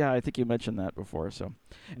 Yes, yeah, I think you mentioned that before. So,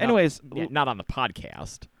 Not- anyways, not on the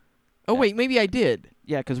podcast. Oh wait, maybe I did.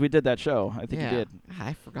 yeah, because we did that show. I think yeah. you did.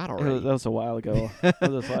 I forgot That already. was a while ago. That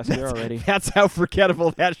was last year already. That's how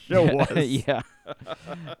forgettable that show was. Yeah.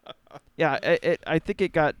 Yeah, I think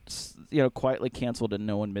it got quietly canceled and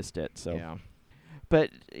no one missed it. So, Yeah. but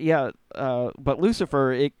yeah, but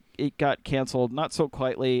Lucifer it got canceled not so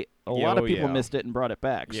quietly. A lot of people missed it and brought it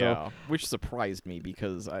back. Yeah, So which surprised me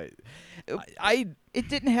because it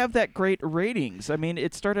didn't have that great ratings. I mean,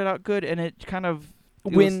 it started out good and it kind of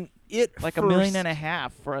when it like first, $1.5 million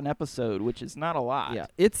for an episode, which is not a lot. Yeah,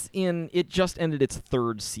 it just ended its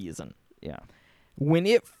 3rd season. Yeah. When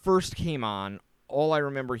it first came on, all I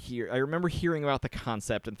remember hearing about the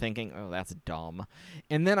concept and thinking, "Oh, that's dumb."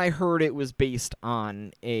 And then I heard it was based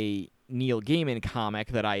on a Neil Gaiman comic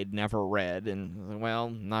that I had never read, and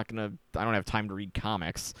well, I don't have time to read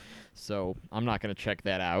comics, so I'm not gonna check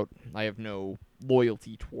that out. I have no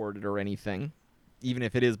loyalty toward it or anything, even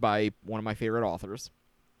if it is by one of my favorite authors.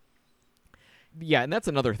 Yeah, and that's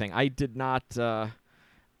another thing. I did not.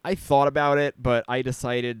 I thought about it, but I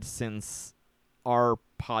decided since our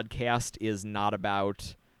podcast is not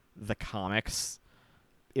about the comics,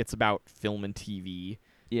 it's about film and TV.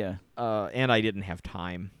 Yeah. And I didn't have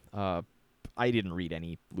time. I didn't read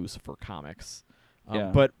any Lucifer comics.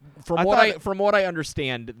 Yeah. But from I what I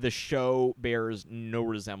understand, the show bears no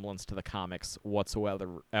resemblance to the comics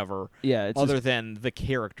whatsoever, Yeah. It's other just, than the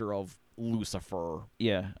character of Lucifer.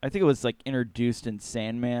 yeah. I think it was like introduced in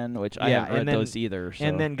Sandman, which I haven't read those either. So.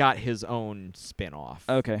 And then got his own spin-off.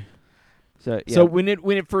 Okay. So yeah. So when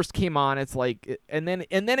it first came on, it's like, and then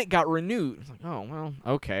it got renewed. It's like, oh well,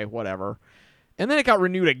 okay, whatever. And then it got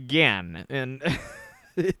renewed again, and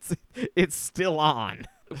it's still on.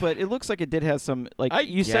 But it looks like it did have some I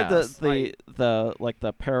said guess. the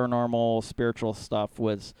paranormal spiritual stuff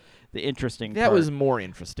was the interesting That part. was more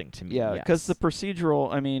interesting to me. Yeah, because the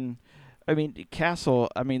procedural, I mean Castle,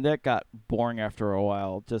 I mean that got boring after a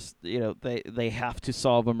while. Just they have to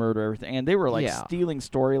solve a murder, everything, and they were like stealing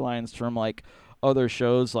storylines from like other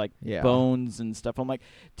shows like Bones and stuff. I'm like,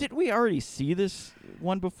 did we already see this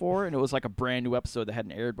one before? And it was like a brand new episode that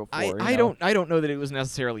hadn't aired before. I don't know that it was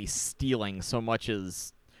necessarily stealing so much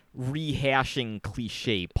as rehashing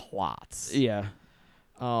cliche plots. Yeah.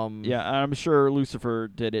 Yeah, I'm sure Lucifer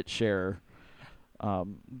did its share.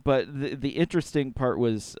 But the interesting part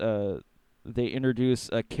was they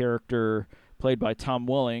introduced a character played by Tom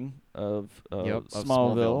Welling of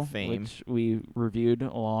Smallville fame, which we reviewed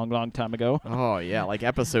a long time ago. Oh yeah, like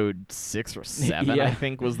episode 6 or 7, Yeah. I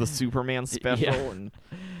think was the Superman special,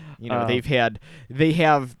 Yeah. and they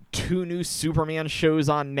have 2 new Superman shows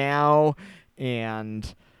on now,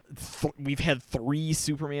 and we've had 3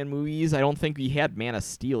 Superman movies. I don't think we had Man of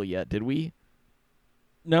Steel yet, did we?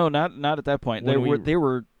 No, not at that point. When we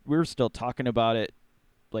were still talking about it.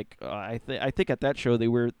 Like I think at that show they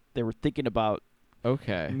were thinking about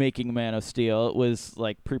making Man of Steel. It was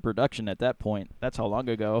like pre-production at that point. That's how long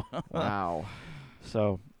ago. Wow.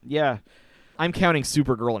 So yeah, I'm counting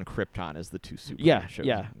Supergirl and Krypton as the 2 Superman shows.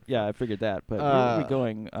 Yeah. I figured that. But where are we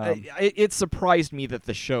going? It surprised me that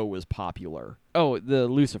the show was popular. Oh, the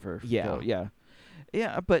Lucifer. Yeah. show,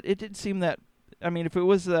 yeah. But it didn't seem that. I mean, if it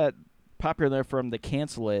was that popular for them to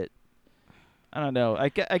cancel it, I don't know. I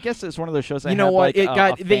guess it's one of those shows that You know had what? like It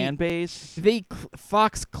got- a fan base.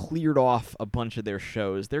 Fox cleared off a bunch of their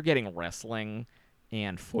shows. They're getting wrestling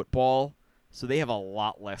and football, so they have a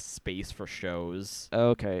lot less space for shows.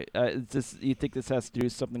 Okay. You think this has to do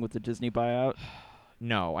something with the Disney buyout?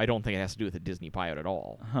 No, I don't think it has to do with the Disney buyout at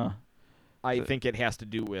all. Huh. I think it has to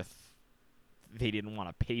do with they didn't want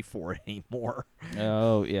to pay for it anymore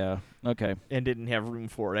Oh, yeah. Okay. and didn't have room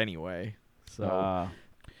for it anyway. So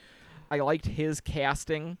I liked his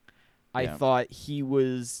casting. I Yeah. thought he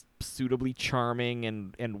was suitably charming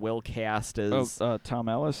and well cast as Tom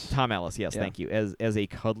Ellis? Tom Ellis. Yes, Yeah. thank you, as a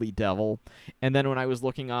cuddly devil. And then when I was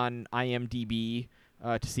looking on IMDb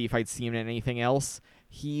to see if I'd seen anything else,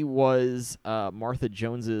 he was Martha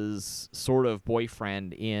Jones's sort of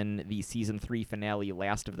boyfriend in the season 3 finale,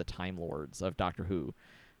 Last of the Time Lords of Doctor Who.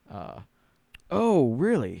 Oh,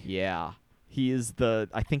 really? Yeah. He is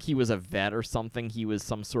I think he was a vet or something. He was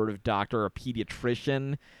some sort of doctor, a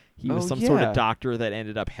pediatrician. He was some sort yeah. of doctor that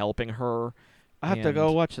ended up helping her. I have to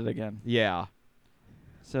go watch it again. Yeah.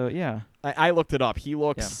 So, yeah. I looked it up. He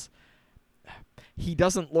looks... He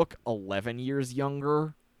doesn't look 11 years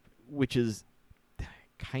younger, which is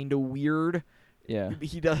kind of weird. Yeah.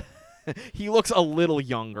 He does... He looks a little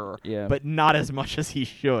younger, Yeah. but not as much as he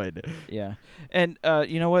should. Yeah. And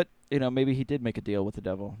you know what? Maybe he did make a deal with the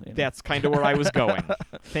devil. That's kind of where I was going.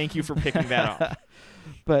 Thank you for picking that up.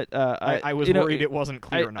 But I was worried it wasn't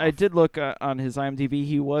clear enough. I did look on his IMDb.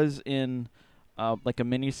 He was in like a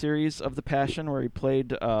miniseries of The Passion where he played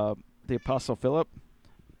the Apostle Philip.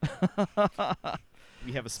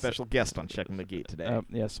 We have a special guest on Checking the Gate today.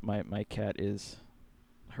 Yes, my cat is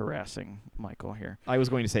harassing Michael here. I was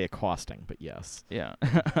going to say accosting, but yes. Yeah.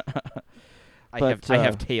 I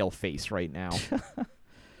have tail face right now.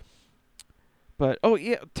 But oh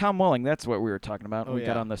yeah, Tom Welling. That's what we were talking about. Oh, We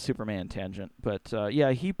got yeah. on the Superman tangent. But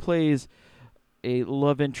yeah, he plays a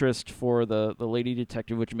love interest for the lady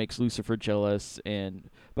detective, which makes Lucifer jealous.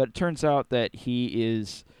 But it turns out that he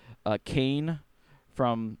is Cain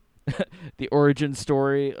from the origin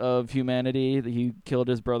story of humanity. That he killed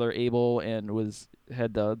his brother Abel and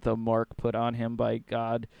had the mark put on him by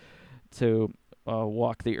God to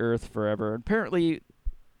walk the earth forever. Apparently,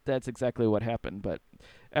 that's exactly what happened. But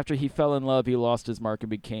after he fell in love, he lost his mark and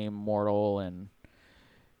became mortal. And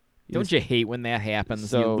Don't you hate when that happens? You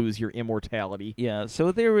So- lose your immortality. Yeah,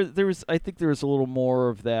 so there was I think there was a little more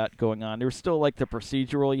of that going on. There was still like the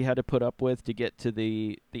procedural you had to put up with to get to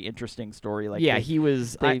the interesting story. Like Yeah, they- he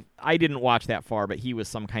was. they- I didn't watch that far, but he was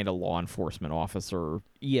some kind of law enforcement officer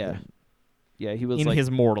yeah, he was in like his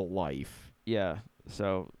mortal life. yeah.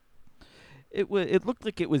 So it looked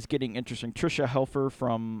like it was getting interesting. Trisha Helfer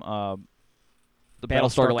from the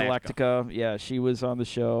Battlestar Galactica. Yeah, she was on the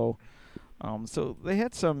show. So they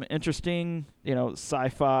had some interesting,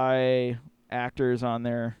 sci-fi actors on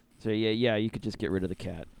there. So yeah, you could just get rid of the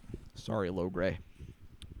cat. Sorry, Logray.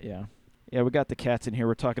 Yeah. Yeah, we got the cats in here.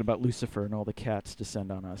 We're talking about Lucifer and all the cats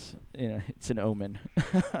descend on us. It's an omen.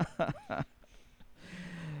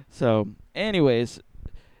 So, anyways,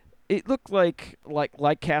 it looked like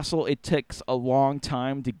Castle, it takes a long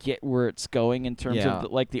time to get where it's going in terms Yeah.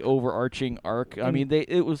 of the overarching arc. I mean,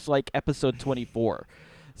 it was like episode 24.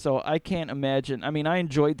 So I can't imagine. I mean, I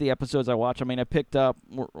enjoyed the episodes I watched. I mean, I picked up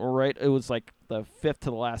right. It was like the 5th to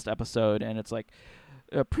the last episode, and it's like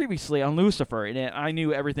previously on Lucifer, and I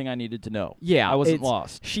knew everything I needed to know. Yeah, I wasn't it's-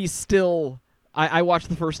 lost. She's still. I watched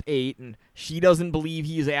the first 8, and she doesn't believe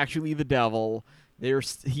he is actually the devil.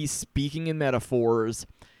 He's speaking in metaphors.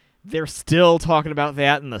 They're still talking about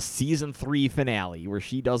that in the season 3 finale, where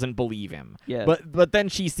she doesn't believe him. Yeah, But then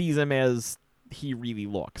she sees him as he really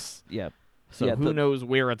looks. yeah, So Yeah, who knows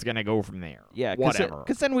where it's gonna go from there? yeah. Whatever.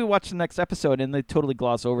 Because then we watched the next episode, and they totally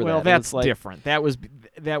gloss over Well, that. It was that's like, different. That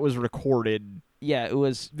was recorded. Yeah, it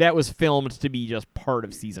was. That was filmed to be just part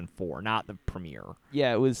of season 4, not the premiere.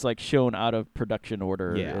 Yeah, it was like shown out of production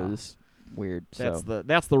order. Yeah. It was weird.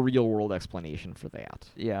 That's the real world explanation for that.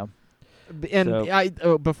 Yeah. And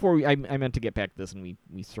So- before I meant to get back to this, and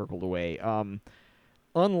we circled away.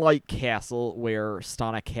 Unlike Castle, where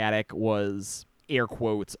Stana Katic was air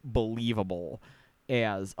quotes believable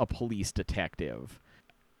as a police detective,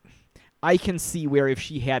 I can see where if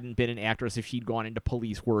she hadn't been an actress, if she'd gone into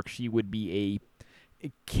police work, she would be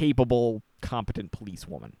a capable, competent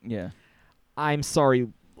policewoman. Yeah. I'm sorry,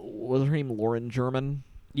 was her name Lauren German?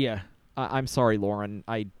 Yeah. I'm sorry, Lauren.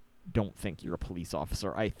 I don't think you're a police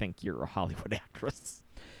officer. I think you're a Hollywood actress.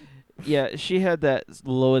 Yeah, she had that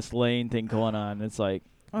Lois Lane thing going on. It's like,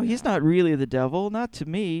 oh, he's not really the devil, not to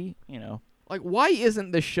me. Like, why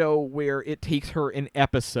isn't the show where it takes her an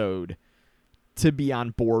episode to be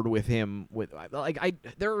on board with him?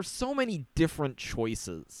 There are so many different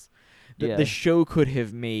choices that Yeah. the show could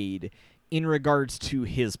have made in regards to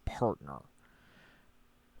his partner.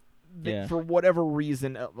 That Yeah. for whatever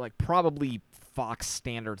reason, probably Fox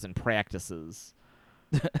standards and practices,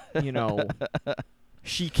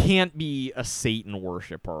 she can't be a Satan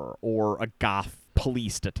worshiper or a goth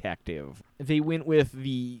police detective. They went with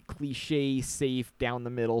the cliche, safe, down the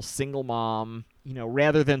middle, single mom,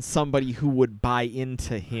 rather than somebody who would buy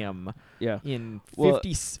into him. Yeah. In Well-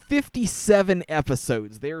 57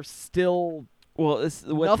 episodes, they're still... Well,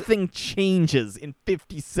 nothing changes in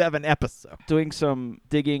 57 episodes. doing some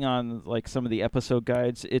digging on some of the episode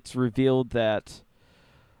guides, it's revealed that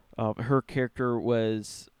her character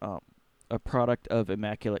was a product of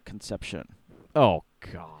immaculate conception. Oh,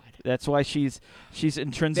 God. That's why she's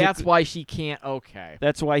intrinsic. That's why she can't... Okay.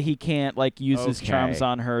 That's why he can't use his charms Okay.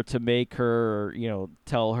 on her to make her,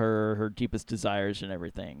 tell her her deepest desires and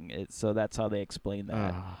everything. So that's how they explain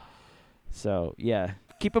that. So yeah,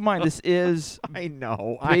 keep in mind this is I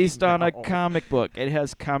know. based on a know. comic book. It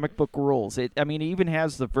has comic book rules. It even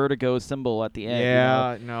has the Vertigo symbol at the end.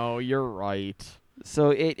 Yeah, no, you're right.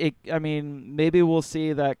 So maybe we'll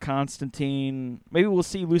see that Constantine. Maybe we'll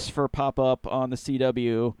see Lucifer pop up on the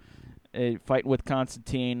CW, fighting with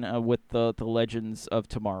Constantine with the Legends of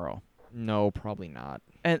Tomorrow. No, probably not.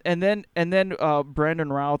 And then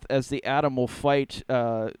Brandon Routh as the Atom will fight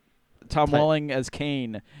Tom Welling as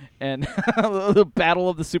Kane, and the Battle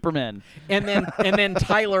of the Supermen. And then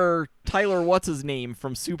Tyler, what's his name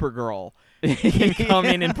from Supergirl, can come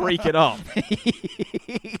in and break it up.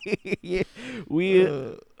 Yeah,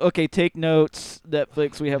 okay, take notes,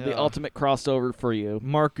 Netflix. We have the ultimate crossover for you.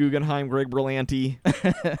 Mark Guggenheim, Greg Berlanti,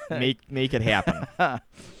 make it happen.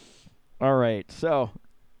 All right, so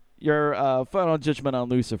your final judgment on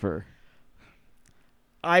Lucifer.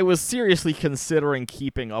 I was seriously considering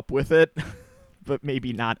keeping up with it, but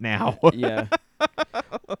maybe not now. Yeah.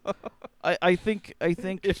 I think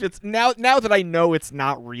if it's now that I know it's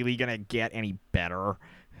not really gonna get any better.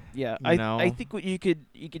 Yeah, I I think what you could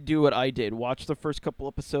do what I did. Watch the first couple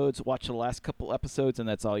episodes, watch the last couple episodes, and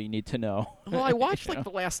that's all you need to know. Well, I watched like the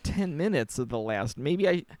last 10 minutes of the last.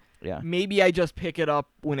 Maybe Yeah. I just pick it up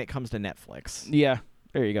when it comes to Netflix. Yeah.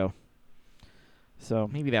 There you go. So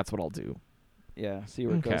Maybe that's what I'll do. yeah, see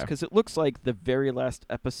where it goes, Okay. because it looks like the very last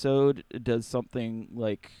episode does something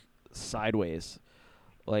like sideways,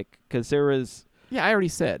 like because there was Yeah, I already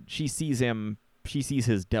said she sees him. She sees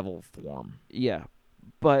his devil form. yeah,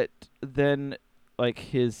 but then like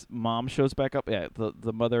his mom shows back up. Yeah,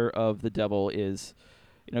 the mother of the devil is,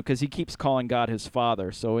 because he keeps calling God his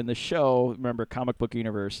father. So in the show, remember, comic book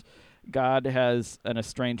universe, God has an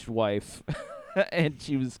estranged wife, and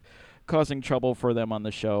she was causing trouble for them on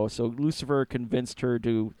the show. So Lucifer convinced her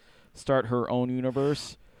to start her own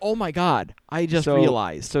universe. Oh my God! I just So-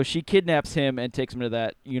 realized. So she kidnaps him and takes him to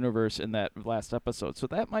that universe in that last episode. So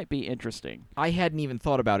that might be interesting. I hadn't even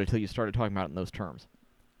thought about it until you started talking about it in those terms.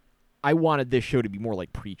 I wanted this show to be more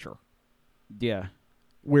like Preacher, Yeah.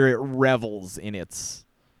 where it revels in its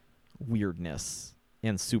weirdness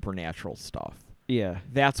and supernatural stuff. Yeah.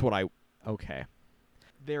 That's what I. Okay.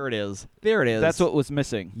 There it is. There it is. That's what was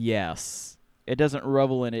missing. Yes. It doesn't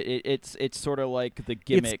revel in it. It's sort of like the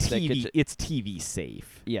gimmick It's that TV. gets It's TV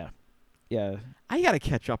safe. Yeah. Yeah. I gotta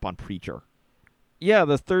catch up on Preacher. Yeah,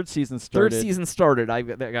 the third season started. Third season started. I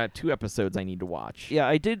got 2 episodes I need to watch. Yeah,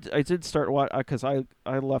 I did start watch because I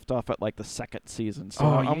left off at like the second season. So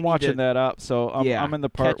Oh, you I'm need watching to- that up. So I'm in the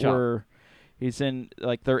part catch up. where he's in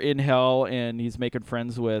like they're in hell and he's making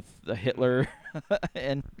friends with Hitler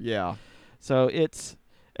and Yeah. so it's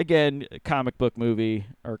again a comic book movie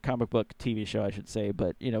or comic book TV show I should say,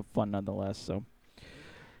 but fun nonetheless. So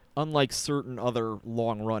Unlike certain other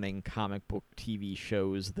long-running comic book TV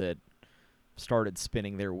shows that started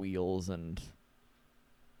spinning their wheels, and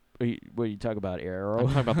what are you talking about, Arrow? I'm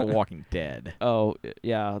talking about The Walking Dead. Oh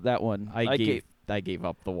yeah, that one. I gave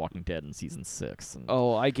up The Walking Dead in season 6. And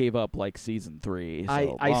Oh, I gave up like season 3.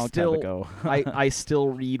 So I long still- time ago. I still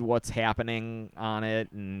read what's happening on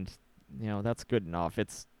it, and that's good enough.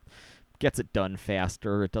 It's gets it done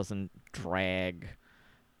faster. It doesn't drag.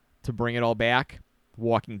 To bring it all back,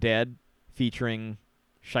 Walking Dead, featuring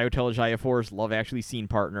Chiwetel Ejiofor's Love Actually scene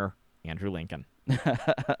partner, Andrew Lincoln.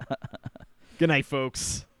 Good night,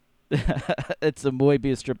 folks. It's a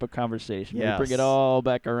Moebius strip of conversation. We bring Yes. it all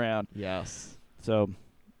back around. Yes. So,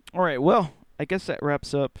 all right. Well, I guess that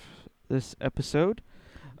wraps up this episode.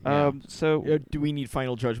 Yeah. So Do we need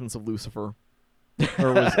final judgments of Lucifer?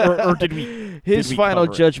 or did we? his did we final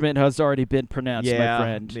cover it? judgment has already been pronounced, Yeah. my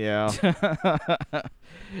friend. Yeah.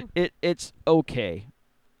 It's okay.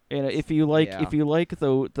 If you like Yeah.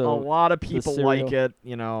 the A lot of people serial- like it.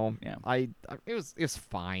 Yeah. It was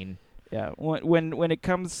fine. Yeah, when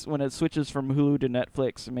it switches from Hulu to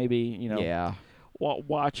Netflix, maybe Yeah.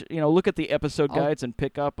 watch look at the episode I'll- guides and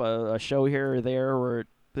pick up a show here or there where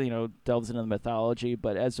it delves into the mythology.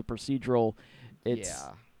 But as a procedural, it's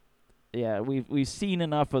we've seen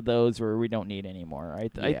enough of those where we don't need any more. I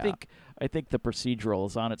Yeah. think the procedural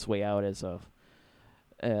is on its way out as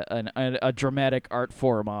a dramatic art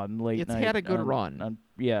form on late It's night. had a good run. on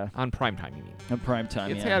On primetime, you mean? on prime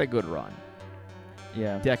time. It's yeah. had a good run.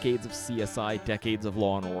 yeah Decades of CSI, decades of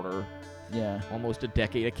Law and Order, yeah almost a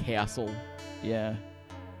decade of Castle, yeah.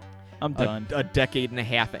 I'm done. a decade and a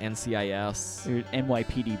half of NCIS. Here's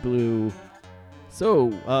NYPD Blue. So,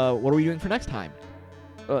 what are we doing for next time?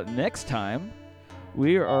 Next time,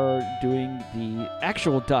 we are doing the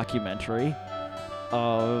actual documentary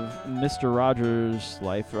of Mr. Rogers'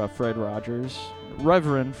 life, Fred Rogers,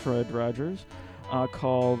 Reverend Fred Rogers,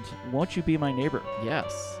 called "Won't You Be My Neighbor?"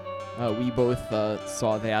 Yes. We both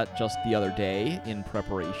saw that just the other day in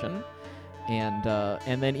preparation. And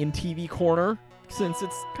then in TV Corner, since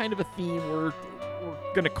it's kind of a theme, we're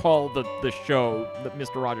going to call the show the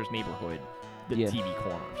Mr. Rogers' Neighborhood the Yeah. TV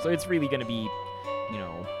Corner. So it's really going to be,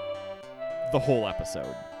 the whole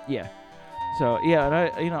episode. Yeah. So yeah,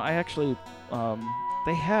 and I actually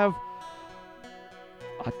they have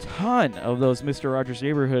a ton of those Mr. Rogers'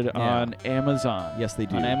 Neighborhood Yeah. on Amazon. Yes, they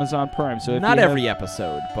do. On Amazon Prime. So if Not you have- every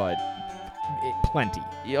episode, but plenty.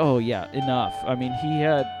 Oh yeah, enough. I mean,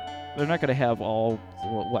 they're not going to have all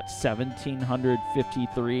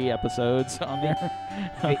 1,753 episodes on there.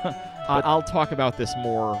 I'll talk about this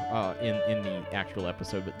more in the actual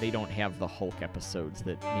episode, but they don't have the Hulk episodes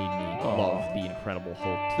that made me love the Incredible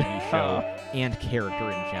Hulk TV show and character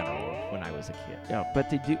in general when I was a kid. Yeah, but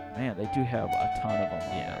they do have a ton of them on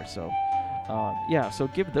Yeah. there. So, so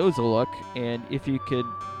give those a look, and if you could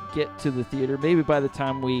get to the theater, maybe by the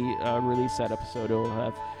time we release that episode, it will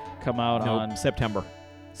have come out on September.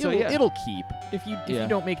 So it'll keep. If you Yeah.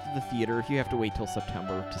 don't make it to the theater, if you have to wait till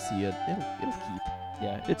September to see it, it'll keep.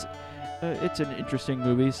 Yeah, it's an interesting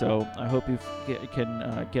movie, so I hope you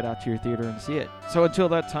can get out to your theater and see it. So until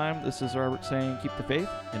that time, this is Robert saying keep the faith.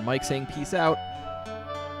 And Mike saying peace out.